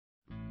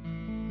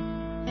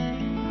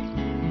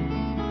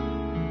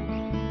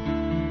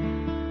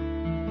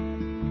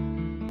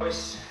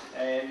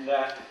And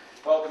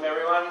welcome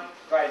everyone.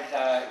 Great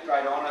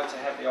honour to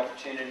have the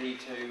opportunity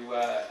to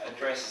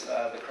address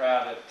the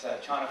crowd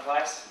at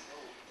Chinaplas.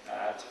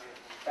 It's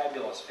a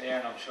fabulous fair,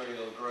 and I'm sure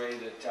you'll agree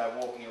that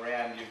walking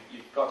around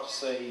you've got to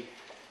see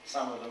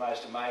some of the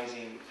most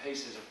amazing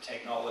pieces of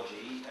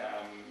technology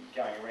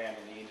going around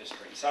in the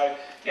industry. So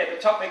yeah, the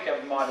topic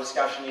of my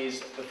discussion is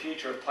the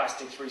future of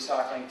plastics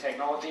recycling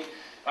technology.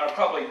 I'll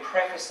probably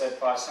preface it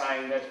by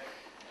saying that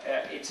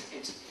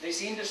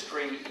this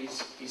industry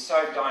is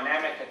so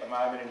dynamic at the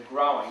moment and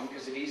growing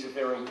because it is a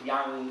very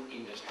young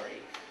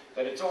industry,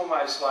 that it's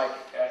almost like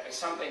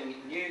something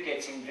new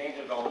gets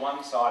invented on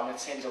one side and it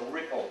sends a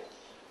ripple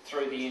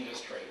through the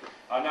industry.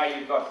 I know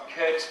you've got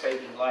Kurt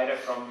speaking later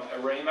from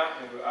Arima,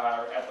 who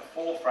are at the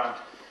forefront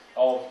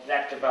of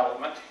that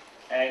development.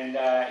 And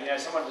you know,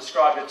 someone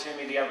described it to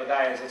me the other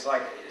day as it's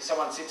like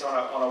someone sits on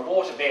a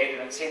waterbed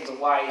and it sends a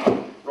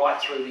wave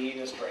right through the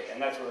industry,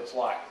 and that's what it's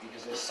like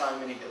because there's so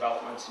many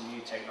developments and new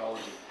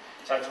technology.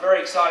 So it's a very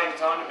exciting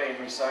time to be in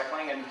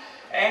recycling,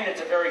 and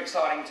it's a very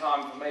exciting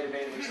time for me to be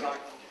in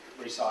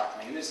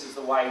recycling. And this is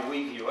the way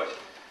we view it.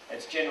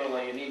 It's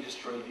generally an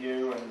industry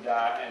view, and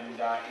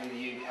in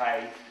the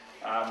UK,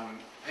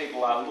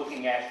 people are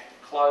looking at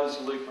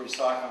closed-loop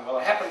recycling. Well,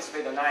 it happens to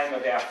be the name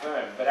of our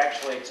firm, but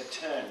actually it's a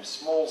term,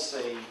 small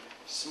c,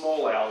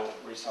 small l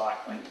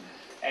recycling.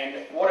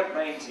 And what it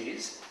means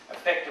is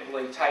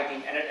effectively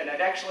taking, and it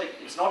actually,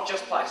 it's not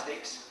just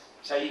plastics,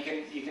 so you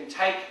can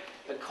take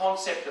the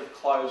concept of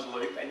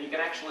closed-loop and you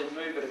can actually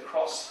move it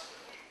across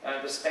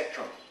the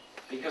spectrum,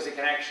 because it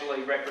can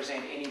actually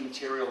represent any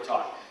material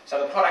type.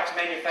 So the product's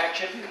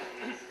manufactured,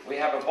 we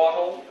have a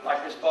bottle,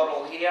 like this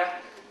bottle here,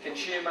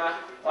 consumer,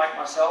 like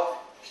myself,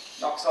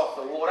 knocks off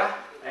the water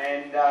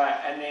and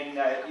then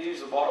use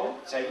the bottle.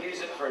 So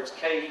use it for its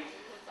key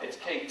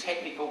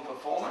technical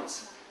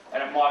performance,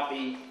 and it might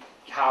be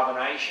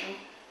carbonation,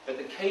 but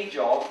the key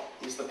job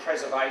is the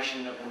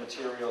preservation of the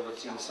material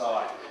that's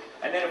inside.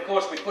 And then of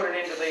course we put it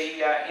into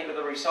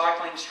the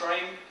recycling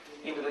stream,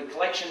 into the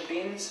collection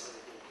bins,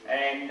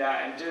 and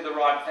do the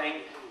right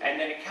thing. And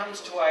then it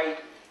comes to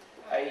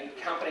a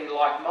company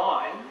like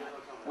mine,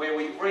 where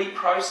we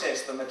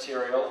reprocess the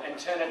material and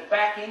turn it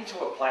back into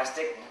a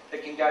plastic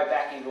that can go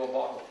back into a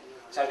bottle.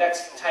 So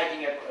that's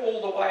taking it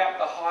all the way up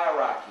the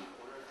hierarchy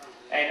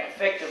and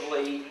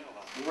effectively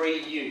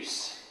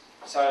reuse.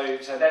 So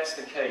that's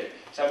the key.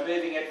 So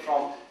moving it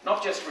from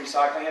not just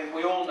recycling, and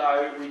we all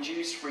know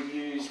reduce,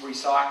 reuse,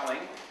 recycling,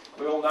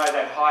 we all know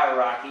that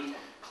hierarchy.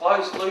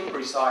 Closed loop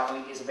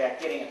recycling is about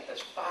getting it as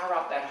far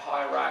up that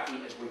hierarchy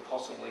as we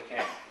possibly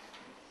can.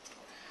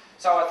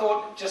 So I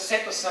thought, just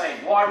set the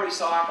scene. Why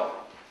recycle?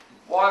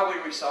 Why are we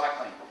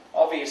recycling?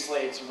 Obviously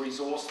it's a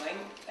resource thing,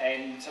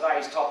 and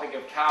today's topic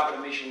of carbon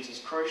emissions is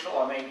crucial.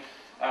 I mean,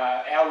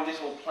 our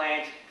little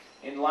plant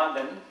in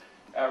London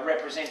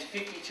represents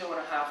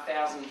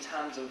 52,500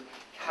 tonnes of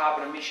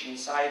carbon emission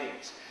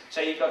savings.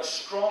 So you've got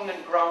strong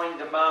and growing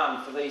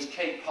demand for these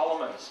key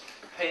polymers,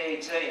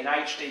 PET and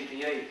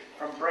HDPE,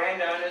 from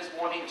brand owners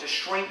wanting to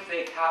shrink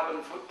their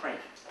carbon footprint.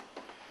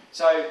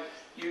 So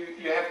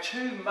you have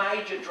two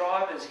major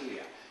drivers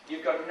here.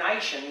 You've got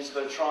nations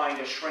that are trying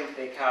to shrink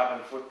their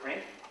carbon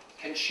footprint,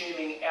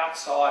 consuming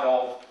outside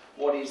of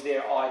what is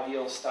their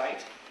ideal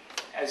state.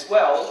 As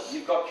well,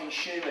 you've got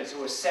consumers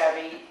who are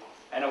savvy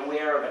and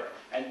aware of it,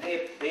 and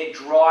they're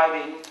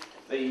driving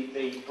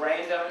the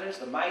brand owners,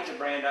 the major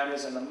brand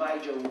owners and the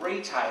major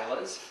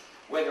retailers,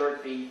 whether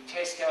it be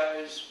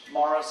Tesco's,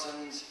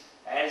 Morrison's,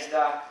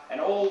 Asda, and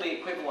all the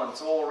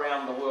equivalents all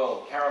around the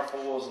world,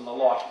 Carrefour's and the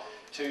lot,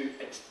 to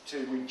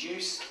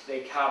reduce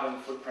their carbon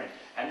footprint.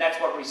 And that's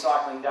what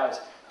recycling does.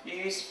 You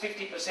use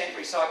 50%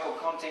 recycled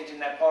content in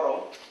that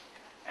bottle,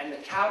 and the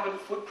carbon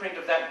footprint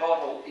of that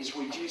bottle is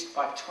reduced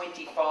by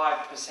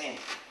 25%,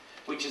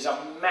 which is a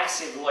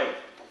massive leap.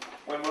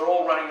 When we're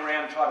all running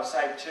around trying to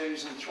save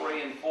 2%,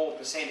 3% and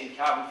 4% in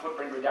carbon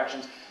footprint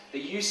reductions, the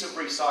use of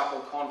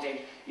recycled content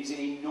is an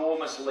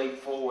enormous leap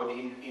forward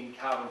in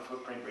carbon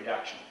footprint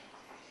reduction.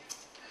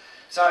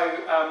 So,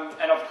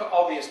 an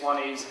obvious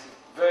one is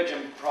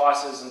virgin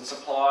prices and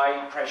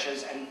supply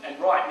pressures, and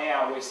right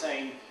now we're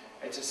seeing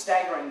it's a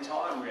staggering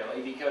time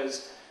really,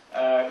 because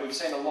we've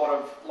seen a lot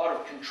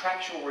of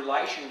contractual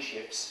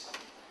relationships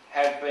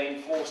have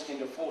been forced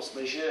into force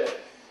majeure,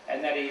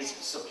 and that is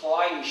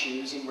supply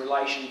issues in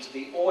relation to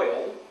the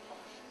oil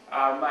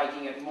are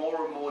making it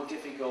more and more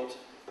difficult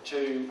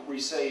to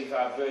receive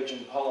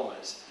virgin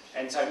polymers.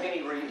 And so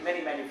many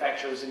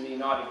manufacturers in the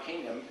United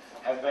Kingdom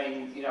have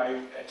been, you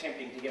know,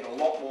 attempting to get a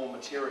lot more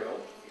material,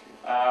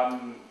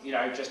 you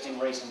know, just in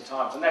recent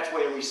times. And that's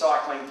where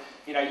recycling,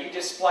 you know, you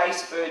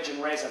displace virgin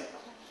resin.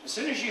 As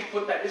soon as you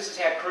put that, this is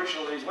how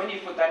crucial it is, when you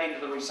put that into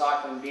the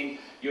recycling bin,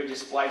 you're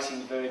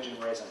displacing virgin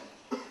resin.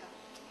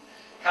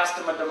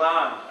 Customer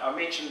demand, I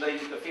mentioned the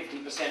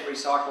 50%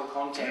 recycled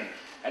content,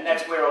 and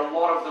that's where a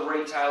lot of the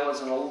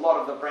retailers and a lot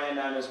of the brand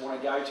owners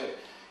want to go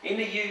to. In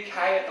the UK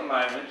at the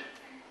moment,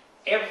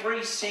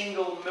 every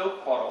single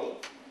milk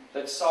bottle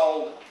that's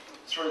sold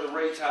through the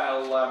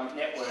retail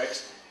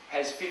networks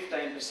has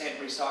 15%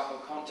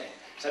 recycled content.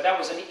 So that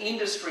was an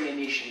industry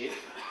initiative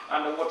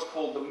under what's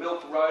called the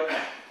Milk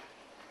Roadmap.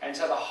 And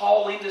so the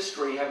whole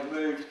industry have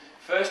moved.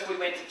 First we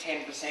went to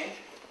 10%,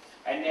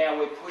 and now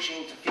we're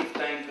pushing to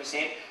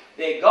 15%.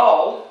 Their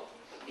goal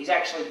is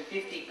actually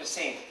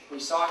 50%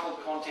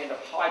 recycled content of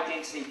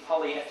high-density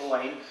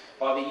polyethylene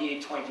by the year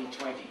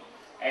 2020.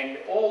 And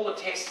all the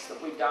tests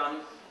that we've done,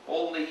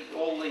 all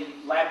the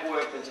lab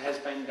work that has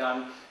been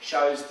done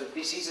shows that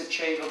this is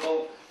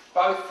achievable,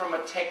 both from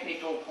a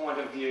technical point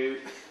of view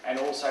and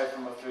also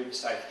from a food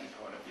safety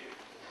point of view.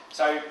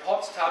 So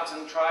pots, tubs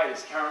and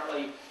trays,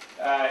 currently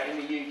in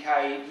the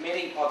UK,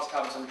 many pots,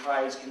 tubs and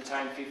trays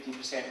contain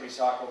 50%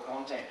 recycled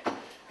content.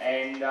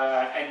 And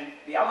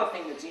the other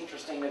thing that's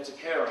interesting that's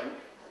occurring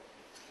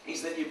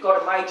is that you've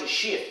got a major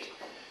shift.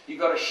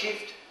 You've got a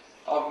shift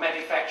of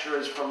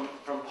manufacturers from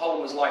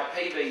polymers like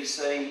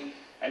PVC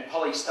and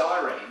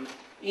polystyrene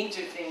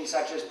into things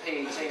such as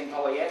PET and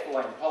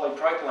polyethylene,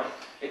 polypropylene.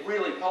 It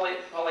really,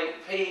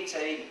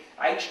 PET,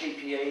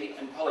 HDPE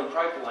and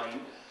polypropylene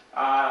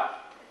are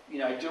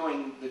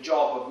doing the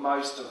job of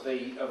most of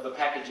the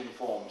packaging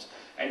forms.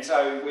 And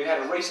so we had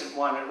a recent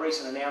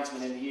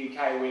announcement in the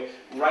UK where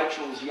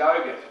Rachel's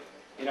Yogurt,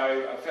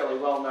 a fairly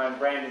well-known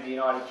brand in the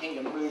United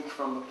Kingdom, moved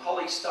from the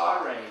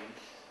polystyrene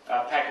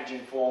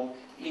packaging form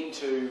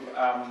into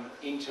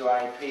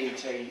a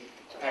PET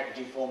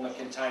packaging form that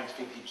contains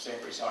 50%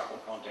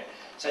 recycled content.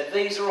 So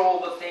these are all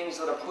the things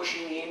that are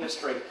pushing the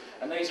industry,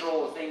 and these are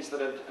all the things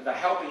that are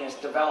helping us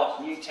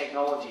develop new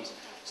technologies.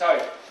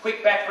 So,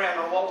 quick background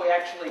on what we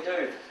actually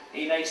do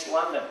in East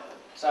London.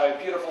 So,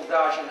 beautiful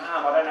Dagenham.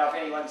 I don't know if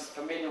anyone's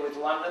familiar with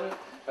London,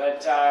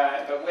 but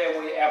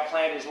where our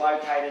plant is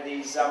located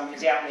is out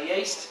in the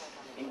east,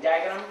 in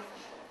Dagenham.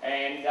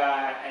 And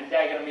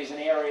Dagenham is an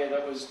area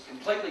that was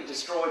completely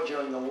destroyed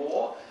during the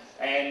war,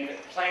 and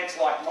plants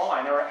like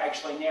mine are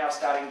actually now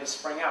starting to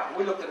spring up.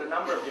 We looked at a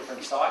number of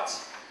different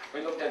sites.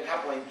 We looked at a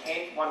couple in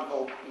Kent, one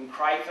called in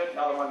Crayford,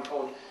 another one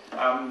called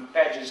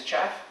Badger's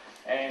Chaff,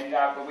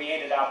 but we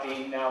ended up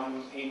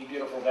in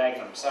beautiful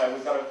Dagenham. So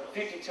we've got a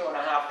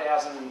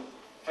 52,500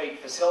 feet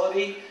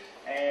facility,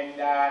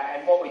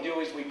 and what we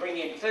do is we bring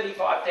in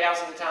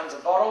 35,000 tonnes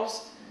of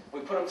bottles. We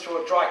put them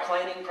through a dry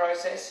cleaning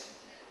process.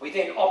 We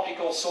then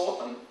optical sort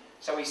them.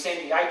 So we send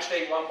the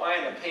HD one way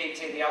and the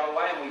PET the other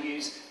way, and we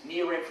use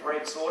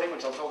near-infrared sorting,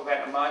 which I'll talk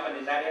about in a moment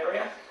in that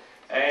area.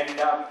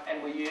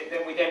 And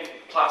we then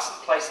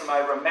place them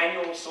over a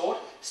manual sort,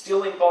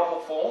 still in bottle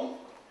form,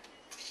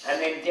 and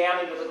then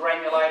down into the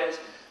granulators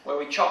where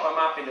we chop them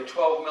up into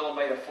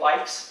 12mm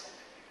flakes.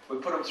 We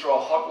put them through a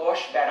hot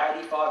wash, about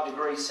 85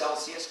 degrees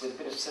Celsius, with a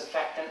bit of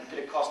surfactant, a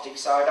bit of caustic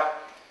soda.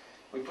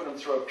 We put them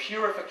through a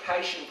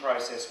purification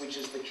process, which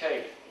is the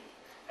key.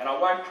 And I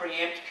won't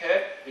preempt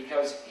Kurt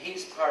because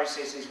his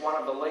process is one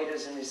of the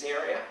leaders in this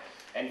area.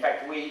 In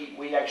fact,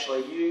 we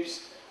actually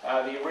use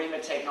the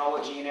AREMA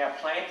technology in our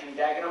plant in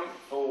Dagenham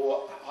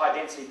for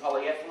high-density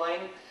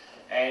polyethylene,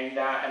 and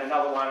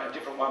another one, a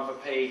different one for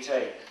PET.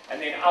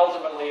 And then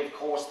ultimately, of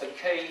course, the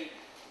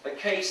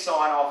key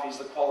sign-off is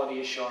the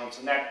quality assurance,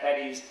 and that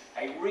is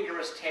a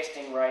rigorous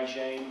testing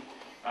regime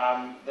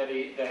that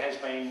has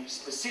been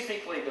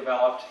specifically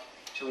developed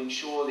to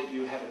ensure that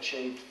you have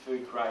achieved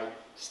food-grade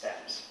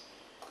status.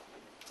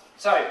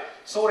 So,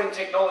 sorting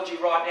technology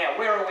right now.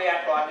 Where are we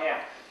at right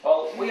now?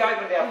 Well, we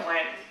opened our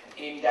plant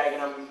in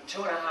Dagenham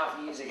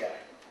 2.5 years ago.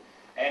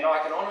 And I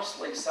can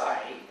honestly say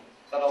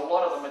that a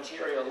lot of the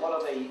material, a lot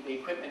of the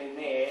equipment in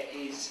there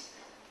is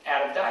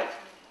out of date.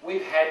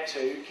 We've had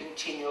to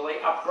continually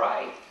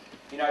upgrade,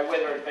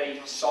 whether it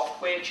be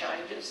software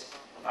changes,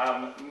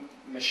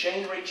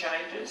 machinery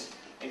changes.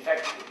 In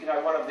fact,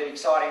 one of the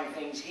exciting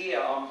things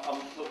here I'm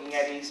looking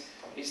at is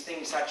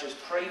things such as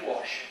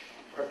pre-wash,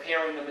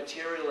 preparing the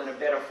material in a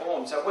better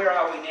form. So where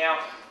are we now?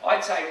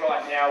 I'd say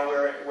right now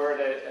we're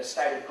at a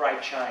state of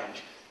great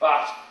change,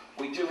 but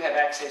we do have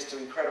access to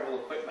incredible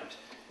equipment.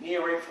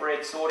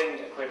 Near-infrared sorting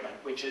equipment,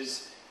 which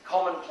is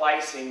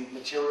commonplace in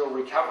material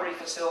recovery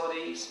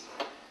facilities,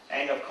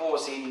 and of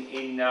course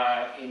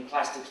in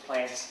plastics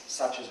plants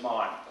such as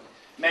mine.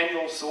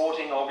 Manual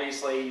sorting,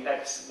 obviously,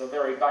 that's the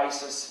very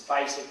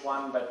basic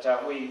one, but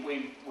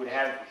we would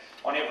have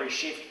on every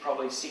shift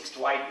probably 6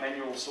 to 8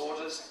 manual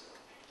sorters.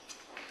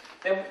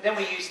 Then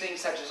we use things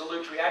such as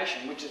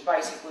elutriation, which is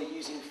basically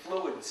using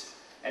fluids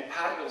and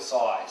particle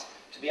size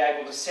to be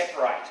able to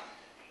separate.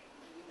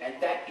 And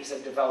that is a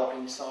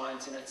developing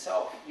science in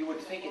itself. You would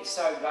think it's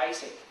so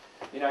basic.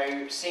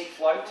 Sink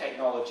float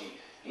technology,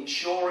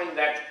 ensuring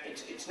that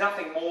it's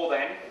nothing more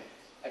than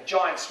a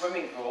giant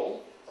swimming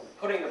pool,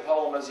 putting the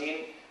polymers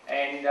in,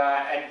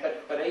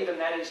 but even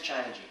that is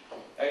changing.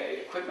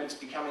 Equipment's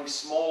becoming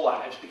smaller,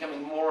 it's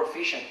becoming more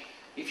efficient.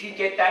 If you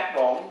get that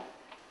wrong,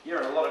 you're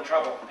in a lot of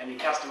trouble, and your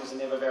customers are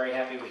never very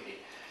happy with you.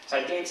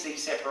 So density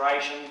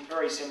separation,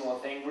 very similar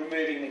thing,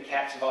 removing the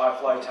caps via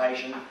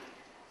flotation.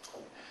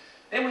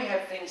 Then we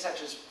have things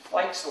such as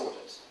flake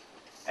sorters.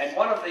 And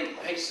one of the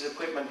pieces of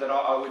equipment that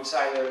I would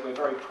say that we're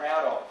very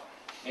proud of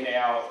in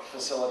our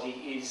facility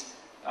is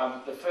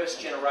the first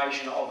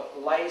generation of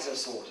laser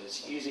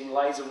sorters using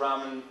laser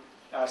raman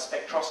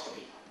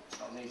spectroscopy. It's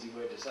not an easy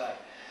word to say.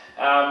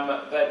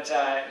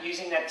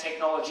 Using that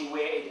technology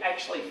where it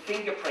actually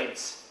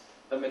fingerprints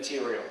the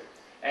material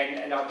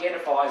and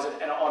identifies it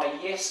and on a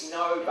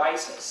yes-no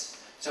basis.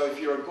 So if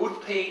you're a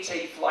good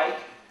PET flake,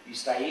 you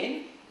stay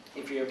in.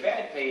 If you're a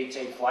bad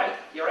PET flake,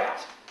 you're out.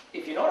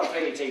 If you're not a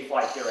PET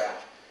flake, you're out.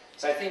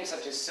 So things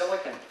such as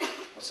silicone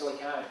or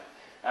silicone,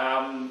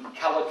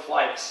 coloured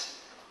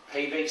flakes,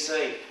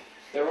 PVC,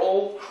 they're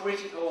all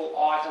critical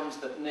items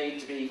that need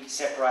to be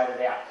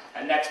separated out.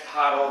 And that's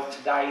part of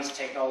today's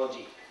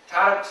technology.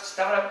 Part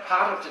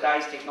of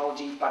today's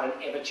technology, but an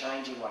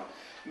ever-changing one.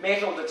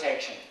 Metal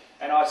detection.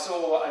 And I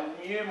saw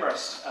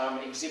numerous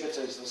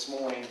exhibitors this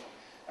morning.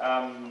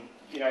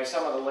 You know,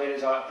 some of the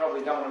leaders, I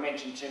probably don't want to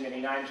mention too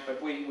many names,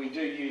 but we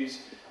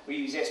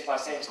use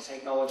S+X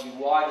technology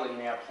widely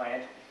in our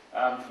plant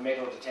for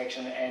metal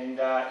detection, and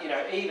you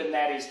know, even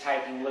that is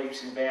taking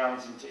leaps and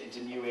bounds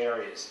into new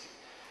areas.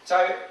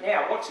 So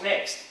now, what's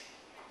next?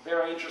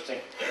 Very interesting.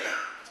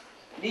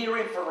 Near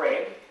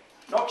infrared,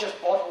 not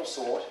just bottle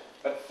sort,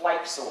 but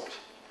flake sort.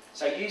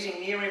 So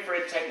using near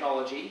infrared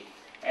technology,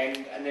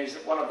 and there's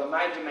one of the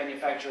major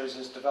manufacturers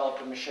has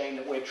developed a machine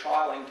that we're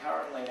trialling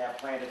currently in our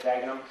plant at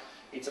Dagenham.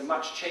 It's a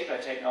much cheaper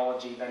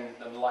technology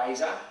than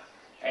laser,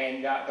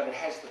 and but it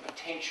has the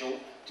potential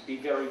to be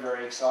very,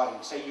 very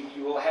exciting. So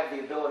you will have the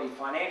ability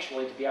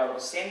financially to be able to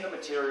send the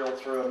material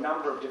through a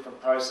number of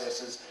different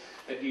processes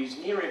that use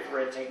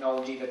near-infrared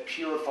technology that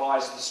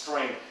purifies the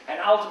stream. And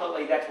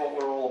ultimately, that's what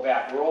we're all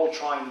about. We're all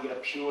trying to get a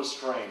pure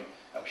stream,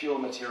 a pure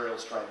material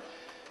stream.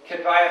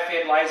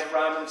 Conveyor-fed laser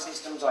raman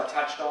systems I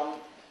touched on.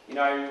 You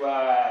know,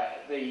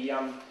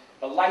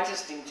 the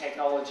latest in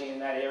technology in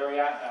that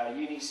area,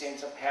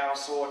 unisensor power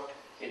sort.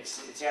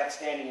 It's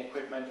outstanding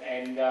equipment,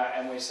 and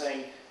we're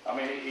seeing, I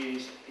mean, it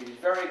is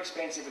very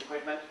expensive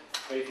equipment,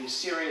 but if you're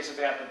serious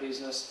about the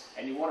business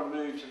and you want to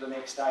move to the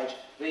next stage,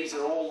 these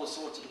are all the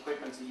sorts of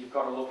equipments that you've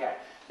got to look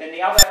at. Then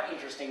the other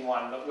interesting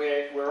one that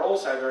we're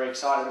also very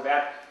excited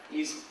about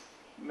is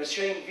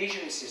machine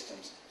vision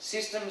systems.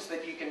 Systems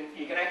that you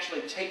can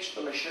actually teach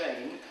the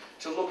machine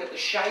to look at the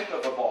shape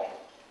of a bottle.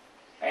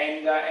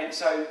 And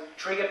so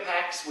trigger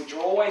packs, which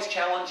are always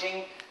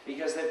challenging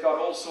because they've got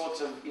all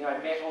sorts of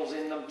metals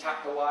in them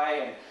tucked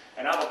away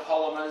and other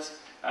polymers.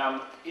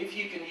 If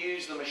you can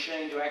use the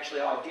machine to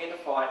actually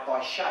identify it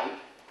by shape,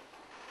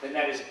 then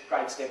that is a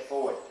great step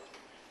forward.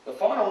 The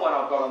final one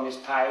I've got on this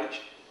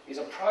page is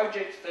a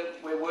project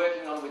that we're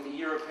working on with the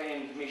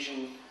European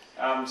Commission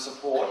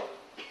support,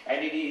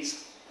 and it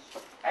is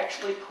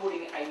actually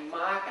putting a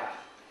marker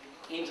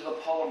into the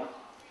polymer.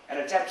 And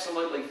it's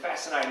absolutely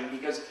fascinating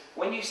because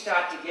when you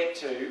start to get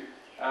to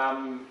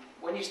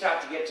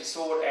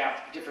sort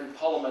out different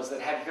polymers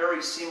that have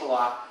very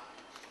similar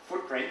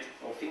footprint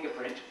or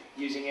fingerprint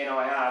using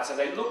NIR, so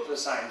they look the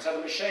same. So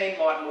the machine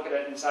might look at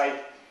it and say,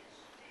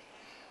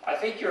 I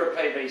think you're a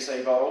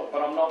PVC bottle,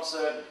 but I'm not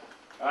certain,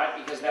 right?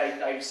 Because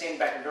they send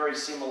back a very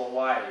similar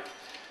wave.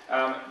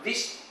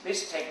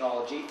 This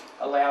technology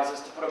allows us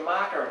to put a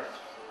marker in it.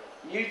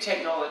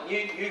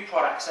 New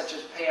products such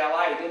as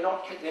PLA, they're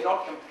not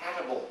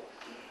compatible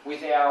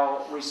with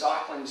our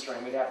recycling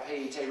stream, with our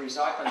PET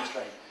recycling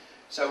stream.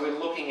 So we're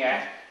looking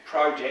at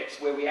projects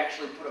where we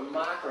actually put a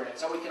marker in it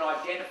so we can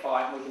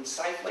identify it and we can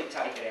safely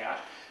take it out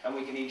and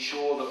we can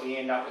ensure that we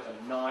end up with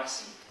a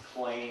nice,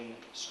 clean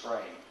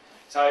stream.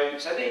 So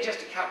they're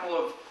just a couple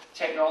of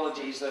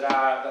technologies that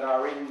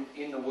are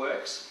in the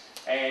works.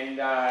 And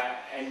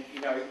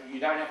you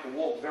don't have to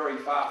walk very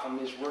far from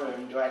this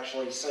room to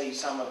actually see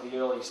some of the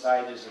early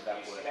stages of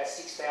that work. About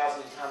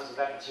 6,000 tonnes of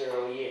that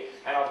material a year,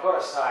 and I've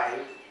got to say,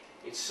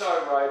 it's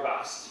so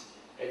robust.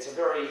 It's a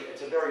very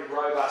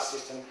robust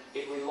system.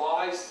 It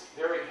relies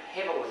very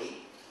heavily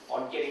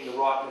on getting the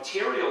right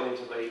material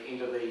into the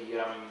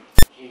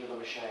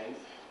machine,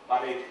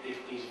 but it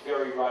is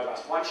very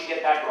robust. Once you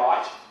get that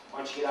right,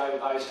 once you get over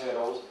those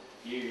hurdles,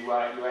 you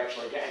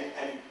actually get.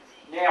 And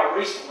now,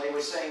 recently, we're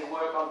seeing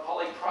work on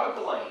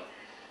polypropylene.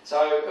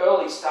 So,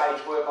 early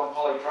stage work on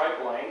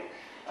polypropylene.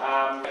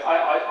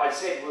 I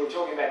said, we were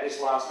talking about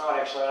this last night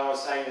actually, and I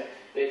was saying that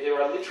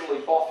there are literally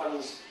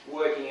boffins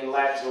working in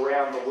labs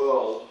around the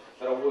world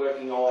that are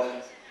working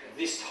on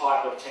this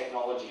type of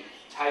technology,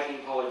 taking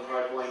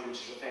polypropylene,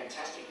 which is a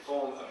fantastic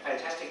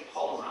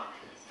polymer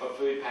for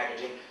food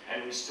packaging,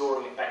 and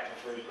restoring it back to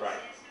food grade.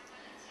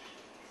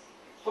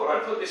 Thought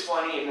I'd put this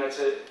one in.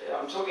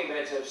 I'm talking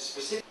about a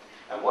specific.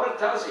 And what it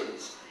does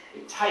is,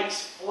 it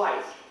takes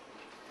flake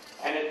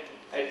and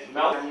it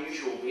melts an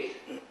unusual bit,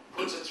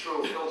 puts it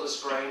through a filter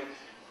screen,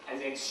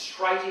 and then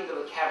straight into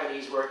the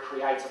cavities where it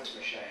creates its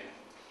machine.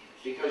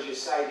 Because you're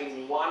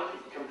saving one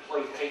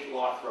complete heat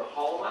life for a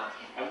polymer.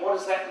 And what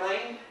does that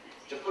mean?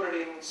 To put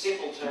it in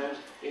simple terms,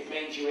 it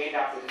means you end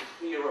up with a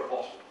clearer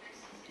bottle.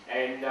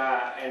 And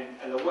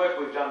the work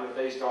we've done with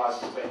these guys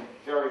has been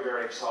very,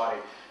 very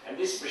exciting. And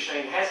this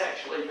machine has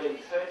actually been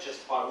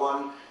purchased by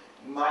one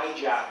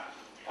major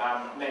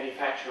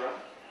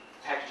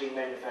packaging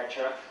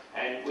manufacturer,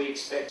 and we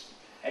expect.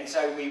 And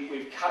so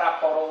we've cut up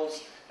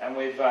bottles, and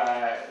we've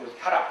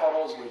cut up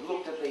bottles, we've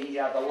looked at the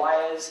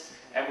layers,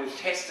 and we've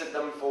tested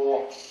them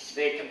for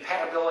their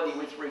compatibility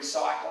with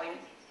recycling.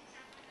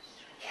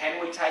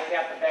 Can we take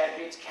out the bad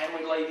bits? Can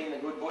we leave in the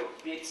good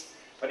bits?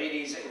 But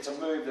it's a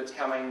move that's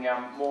coming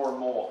more and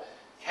more.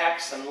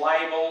 Caps and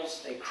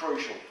labels, they're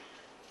crucial.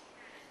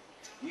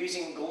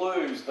 Using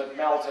glues that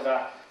melt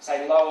at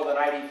say lower than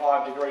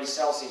 85 degrees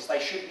Celsius, they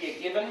should be a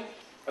given,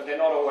 but they're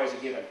not always a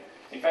given.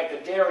 In fact, the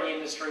dairy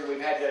industry,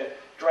 we've had to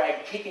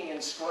drag kicking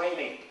and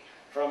screaming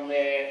from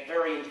their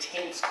very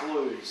intense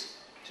glues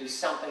to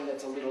something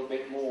that's a little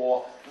bit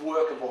more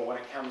workable when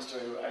it comes to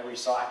a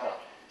recycler.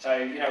 So,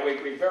 you know,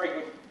 we're very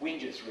good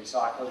whingers,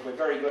 recyclers. We're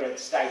very good at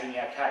stating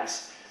our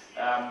case,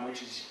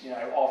 which is, you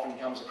know, often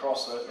comes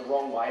across the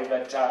wrong way.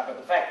 But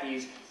the fact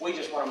is, we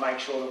just want to make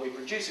sure that we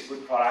produce a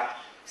good product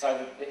so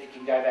that it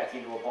can go back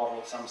into a bottle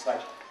at some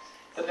stage.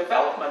 The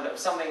development of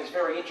something is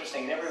very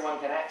interesting and everyone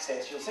can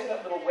access. You'll see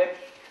that little web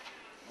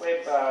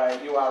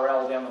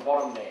URL down the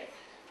bottom there,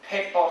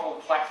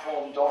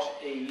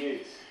 petbottleplatform.eu.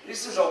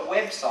 This is a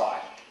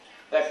website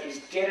that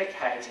is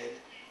dedicated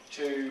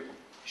to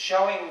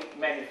showing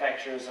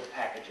manufacturers of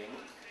packaging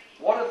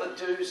what are the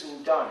do's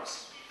and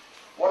don'ts.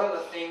 What are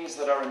the things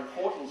that are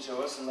important to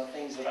us and the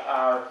things that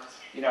are,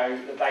 you know,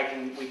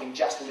 that we can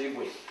just live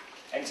with.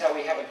 And so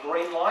we have a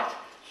green light,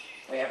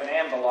 we have an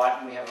amber light,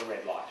 and we have a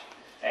red light.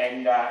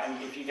 And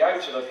if you go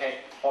to the Pet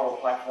Bottle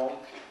platform,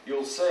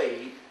 you'll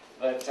see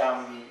that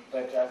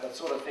the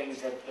sort of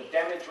things that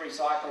damage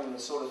recycling and the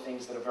sort of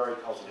things that are very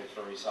positive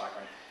for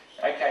recycling.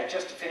 Okay,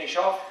 just to finish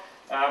off,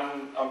 I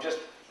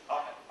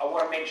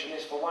want to mention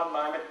this for one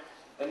moment.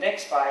 The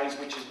next phase,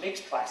 which is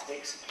mixed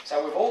plastics.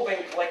 So we've all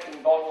been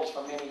collecting bottles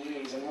for many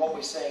years, and what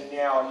we're seeing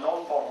now are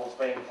non-bottles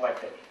being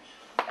collected.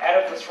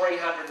 Out of the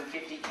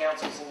 350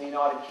 councils in the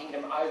United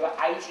Kingdom, over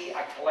 80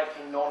 are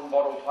collecting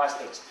non-bottle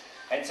plastics.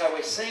 And so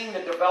we're seeing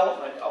the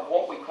development of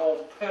what we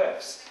call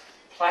PRFs,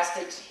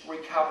 Plastics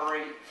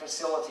Recovery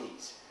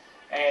Facilities.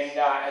 And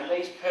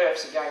these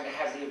PRFs are going to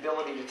have the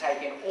ability to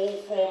take in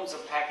all forms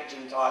of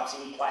packaging types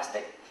in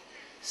plastic,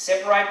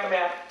 separate them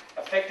out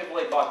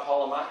effectively by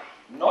polymer,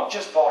 not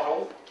just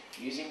bottle,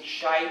 using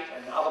shape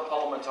and other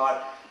polymer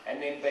type,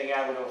 and then being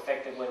able to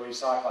effectively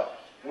recycle it.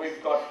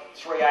 We've got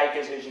 3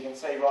 acres, as you can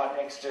see, right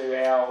next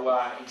to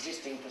our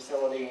existing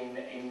facility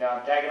in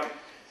Dagenham,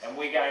 and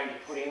we're going to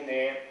put in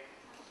there,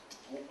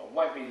 it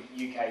won't be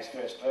the UK's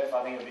first PRF,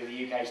 I think it'll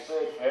be the UK's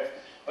third PRF,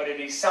 but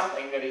it is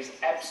something that is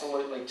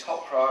absolutely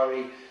top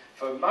priority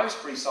for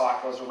most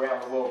recyclers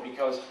around the world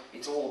because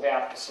it's all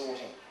about the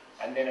sorting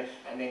and then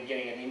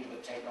getting it into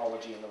the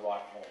technology in the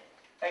right form.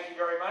 Thank you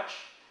very much.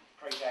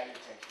 Appreciate your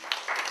attention.